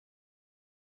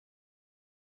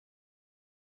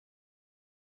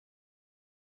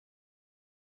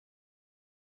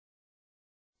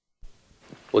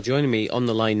Well, joining me on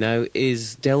the line now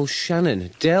is Del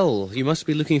Shannon. Del, you must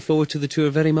be looking forward to the tour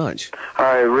very much.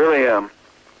 I really am.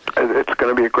 It's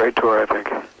going to be a great tour, I think.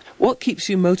 What keeps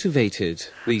you motivated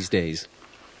these days?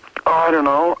 Oh, I don't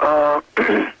know.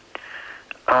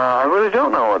 I really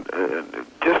don't know.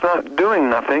 Just not doing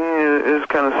nothing is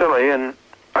kind of silly, and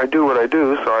I do what I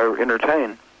do, so I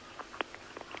entertain.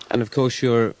 And of course,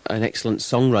 you're an excellent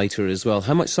songwriter as well.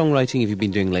 How much songwriting have you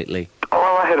been doing lately? Oh,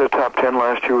 well, I had a top 10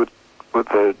 last year with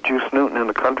Juice Newton in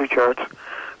the country charts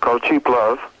called Cheap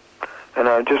Love, and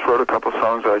I just wrote a couple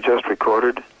songs I just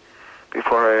recorded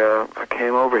before I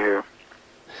came over here.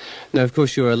 Now, of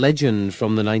course, you're a legend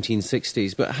from the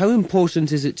 1960s, but how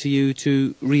important is it to you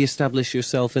to re-establish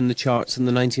yourself in the charts in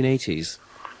the 1980s?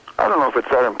 I don't know if it's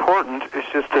that important.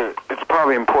 It's just it's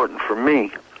probably important for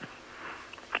me.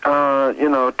 You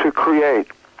know, to create.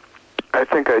 I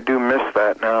think I do miss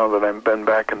that now that I've been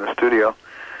back in the studio.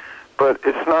 But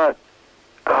it's not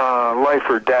life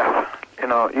or death. You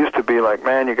know, it used to be like,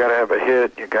 man, you got to have a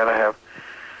hit. You got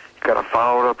to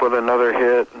follow it up with another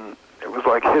hit, and it was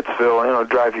like Hitsville. You know,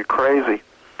 drive you crazy.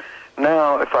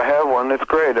 Now, if I have one, it's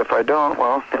great. If I don't,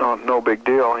 well, you know, no big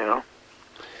deal. You know,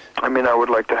 I mean, I would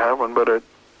like to have one, but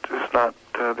it's not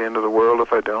the end of the world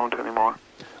if I don't anymore.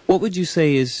 What would you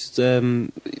say is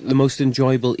the most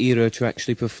enjoyable era to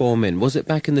actually perform in? Was it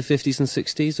back in the 50s and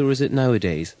 60s, or is it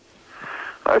nowadays?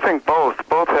 I think both.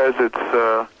 Both has its.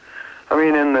 I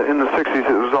mean, in the 60s,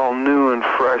 it was all new and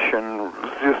fresh and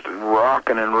just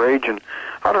rocking and raging.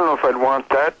 I don't know if I'd want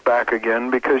that back again,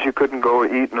 because you couldn't go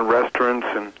eat in the restaurants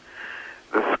and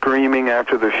the screaming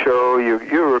after the show. You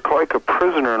were like a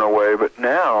prisoner in a way, but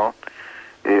now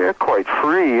you're quite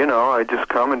free. You know, I just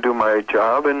come and do my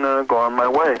job and go on my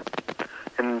way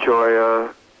and enjoy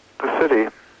the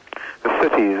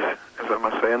cities, as I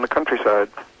must say, in the countryside.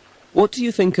 What do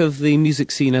you think of the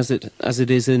music scene as it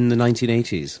is in the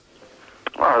 1980s?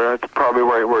 Well, that's probably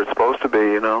where it's supposed to be,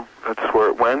 you know. That's where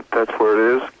it went. That's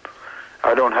where it is.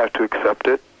 I don't have to accept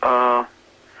it. I'm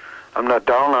not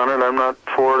down on it. I'm not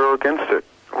for it or against it.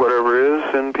 Whatever it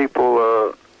is, and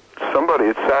people,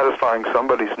 it's satisfying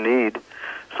somebody's need,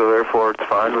 so therefore it's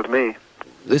fine with me.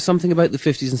 There's something about the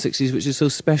 50s and 60s which is so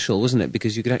special, wasn't it?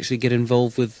 Because you could actually get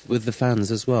involved with the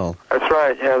fans as well. That's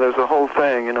right. Yeah, there's a whole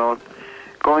thing, you know.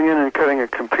 Going in and cutting a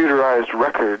computerized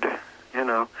record, you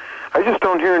know. I just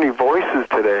don't hear any voices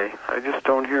today. I just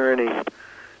don't hear any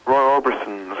Roy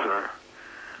Orbisons or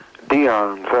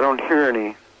Dion's. I don't hear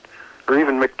any, or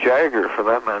even Mick Jagger for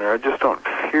that matter. I just don't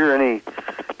hear any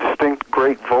distinct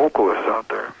great vocalists out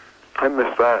there. I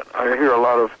miss that. I hear a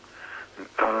lot of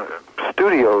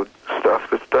studio stuff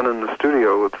that's done in the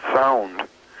studio with sound.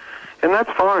 And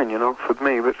that's fine, you know, for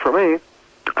me. But for me,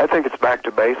 I think it's back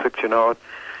to basics, you know.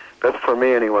 That's for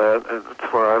me anyway.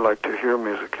 That's where I like to hear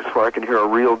music. It's where I can hear a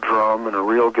real drum and a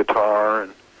real guitar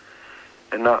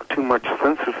and not too much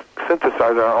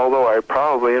synthesizer, although I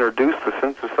probably introduced the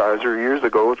synthesizer years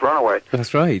ago with Runaway.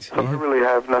 That's right. So I really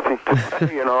have nothing to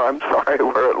say, you know. I'm sorry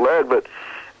where it led, but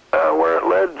where it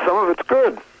led, some of it's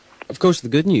good. Of course, the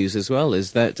good news as well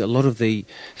is that a lot of the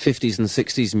 50s and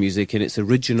 60s music in its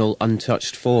original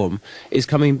untouched form is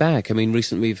coming back. I mean,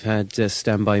 recently we've had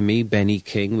Stand By Me, Benny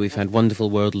King, we've had Wonderful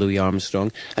World, Louis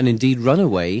Armstrong, and indeed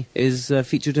Runaway is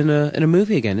featured in a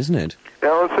movie again, isn't it?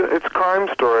 Yeah, well, it's a crime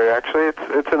story, actually.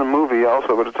 It's in a movie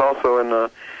also, but it's also in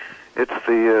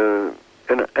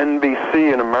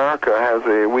NBC in America has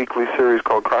a weekly series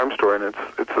called Crime Story, and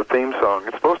it's a theme song.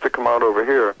 It's supposed to come out over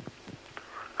here.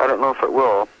 I don't know if it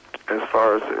will, as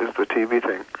far as the TV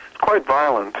thing. It's quite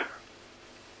violent.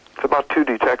 It's about two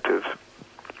detectives,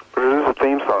 but it is a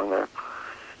theme song there.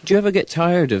 Do you ever get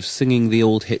tired of singing the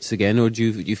old hits again, or do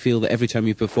you feel that every time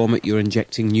you perform it, you're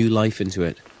injecting new life into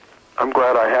it? I'm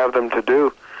glad I have them to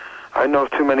do. I know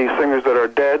too many singers that are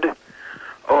dead,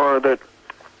 or that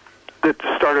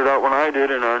started out when I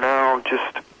did and are now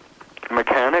just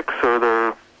mechanics, or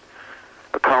they're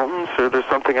accountants, or there's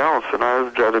something else, and I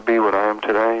would rather be what I am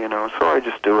today, you know, so I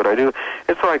just do what I do.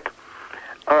 It's like,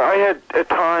 I had at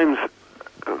times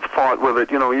fought with it,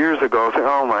 you know, years ago, saying,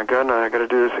 oh my God, I got to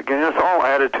do this again. It's all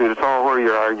attitude, it's all where you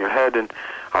are in your head, and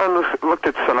I looked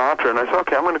at Sinatra, and I said,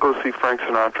 okay, I'm going to go see Frank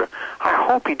Sinatra. I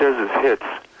hope he does his hits.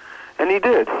 And he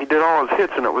did. He did all his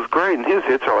hits, and it was great, and his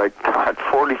hits are like, God,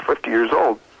 40, 50 years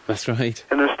old. That's right.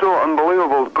 And they're still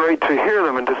unbelievable, great to hear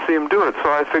them and to see him do it.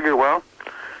 So I figured, well,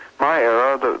 my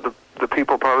era, the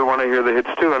people probably want to hear the hits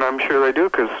too, and I'm sure they do,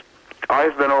 because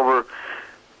I've been over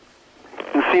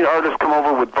and seen artists come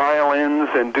over with violins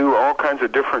and do all kinds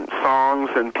of different songs,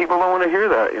 and people don't want to hear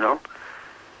that, you know.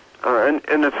 And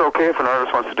it's okay if an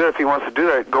artist wants to do it. If he wants to do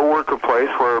that, go work a place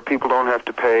where people don't have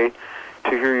to pay to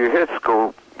hear your hits.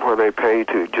 Go where they pay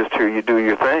to just hear you do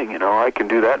your thing. You know, I can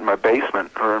do that in my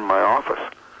basement or in my office.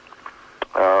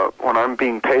 When I'm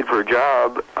being paid for a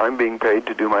job, I'm being paid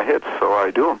to do my hits, so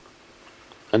I do them.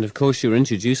 And of course, you're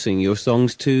introducing your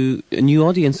songs to a new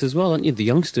audience as well, aren't you? The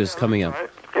youngsters coming up.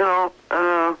 You know,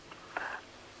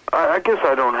 I guess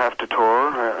I don't have to tour.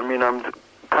 I mean, I'm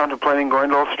contemplating going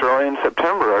to Australia in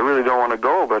September. I really don't want to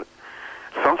go, but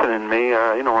something in me,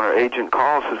 you know, when an agent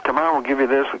calls, says, come on, we'll give you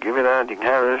this, we'll give you that, you can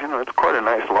have this. You know, it's quite a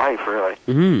nice life, really.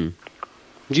 Mm-hmm.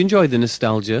 Do you enjoy the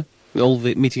nostalgia, all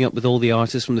the meeting up with all the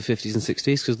artists from the 50s and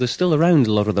 60s? Because they're still around,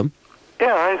 a lot of them.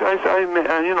 Yeah,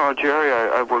 you know, Jerry,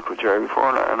 I've worked with Jerry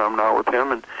before, and I'm now with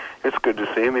him, and it's good to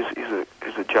see him.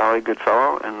 He's a jolly good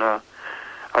fellow, and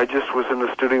I just was in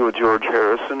the studio with George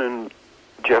Harrison and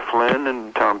Jeff Lynne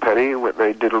and Tom Petty.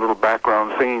 They did a little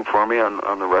background singing for me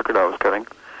on the record I was cutting.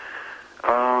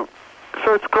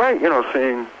 So it's great, you know,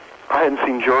 I hadn't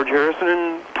seen George Harrison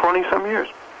in 20-some years.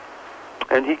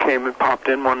 And he came and popped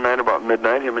in one night about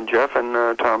midnight, him and Jeff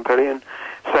and Tom Petty, and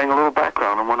sang a little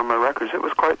background on one of my records. It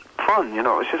was quite fun, you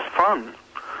know, it's just fun.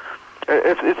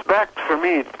 It's back for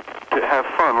me to have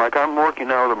fun. Like, I'm working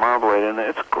now with the Marmalade, and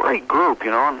it's a great group,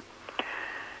 you know, and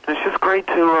it's just great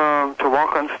to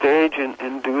walk on stage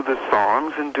and do the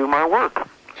songs and do my work.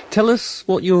 Tell us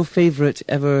what your favourite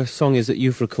ever song is that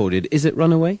you've recorded. Is it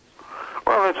Runaway?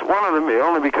 Well, it's one of them,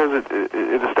 only because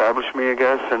it established me, I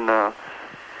guess, and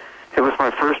it was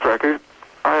my first record.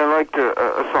 I liked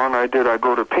a song I did, I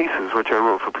Go to Pieces, which I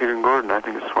wrote for Peter and Gordon. I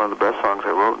think it's one of the best songs I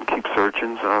wrote, and Keep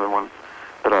Searching's another one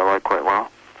that I like quite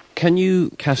well. Can you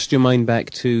cast your mind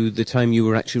back to the time you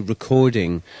were actually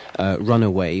recording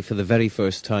Runaway for the very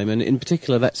first time, and in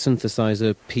particular that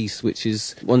synthesizer piece, which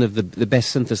is one of the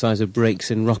best synthesizer breaks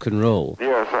in rock and roll?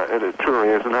 Yes, it truly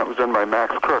is, and that was done by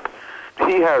Max Crook.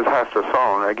 He has half the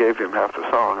song. I gave him half the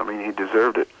song. I mean, he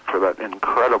deserved it for that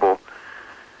incredible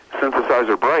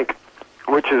synthesizer break,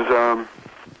 which is,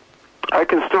 I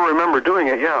can still remember doing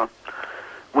it, yeah.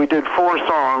 We did 4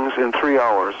 songs in 3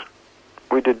 hours.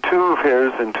 We did 2 of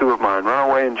his and 2 of mine,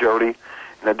 Runaway and Jody,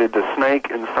 and I did The Snake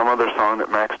and some other song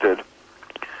that Max did.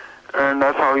 And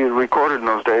that's how he recorded in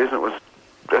those days, and it was,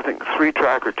 I think,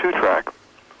 3-track or 2-track.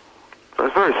 So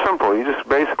it's very simple. You just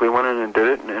basically went in and did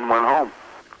it and went home.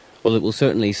 Well, it will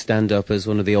certainly stand up as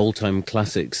one of the all-time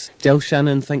classics. Del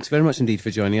Shannon, thanks very much indeed for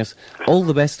joining us. All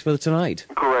the best for tonight.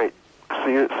 Great.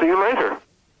 See you later.